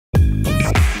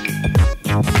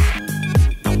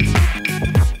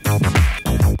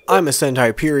I'm Ascend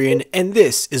Hyperion, and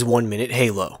this is 1 Minute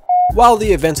Halo. While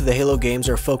the events of the Halo games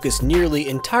are focused nearly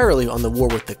entirely on the war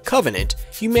with the Covenant,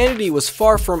 humanity was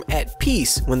far from at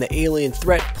peace when the alien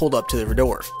threat pulled up to their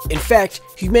door. In fact,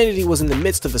 humanity was in the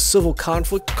midst of a civil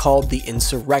conflict called the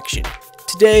Insurrection.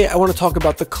 Today, I want to talk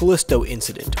about the Callisto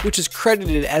Incident, which is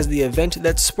credited as the event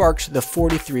that sparked the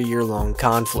 43-year-long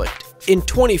conflict. In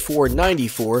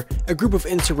 2494, a group of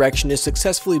insurrectionists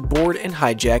successfully board and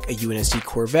hijack a UNSC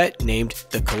corvette named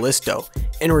the Callisto.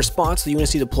 In response, the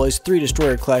UNSC deploys 3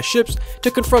 destroyer-class ships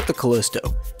to confront the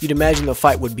Callisto. You'd imagine the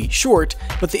fight would be short,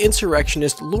 but the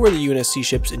insurrectionists lure the UNSC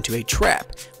ships into a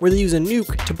trap, where they use a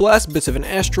nuke to blast bits of an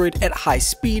asteroid at high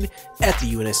speed at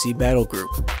the UNSC battle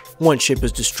group. One ship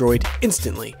is destroyed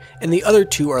instantly, and the other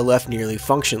 2 are left nearly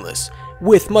functionless,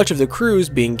 with much of the crews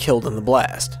being killed in the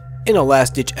blast. In a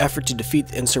last-ditch effort to defeat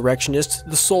the insurrectionists,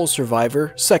 the sole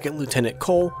survivor, 2nd Lieutenant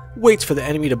Cole, waits for the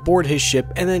enemy to board his ship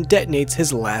and then detonates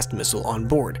his last missile on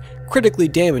board, critically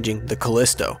damaging the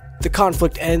Callisto. The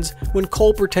conflict ends when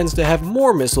Cole pretends to have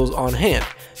more missiles on hand,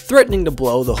 threatening to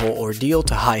blow the whole ordeal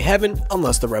to high heaven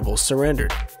unless the rebels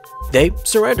surrendered. They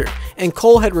surrendered, and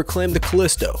Cole had reclaimed the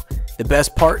Callisto. The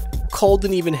best part? Cole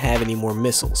didn't even have any more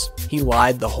missiles. He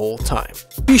lied the whole time.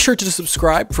 Be sure to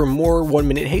subscribe for more 1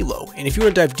 Minute Halo, and if you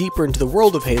want to dive deeper into the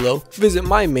world of Halo, visit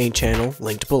my main channel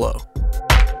linked below.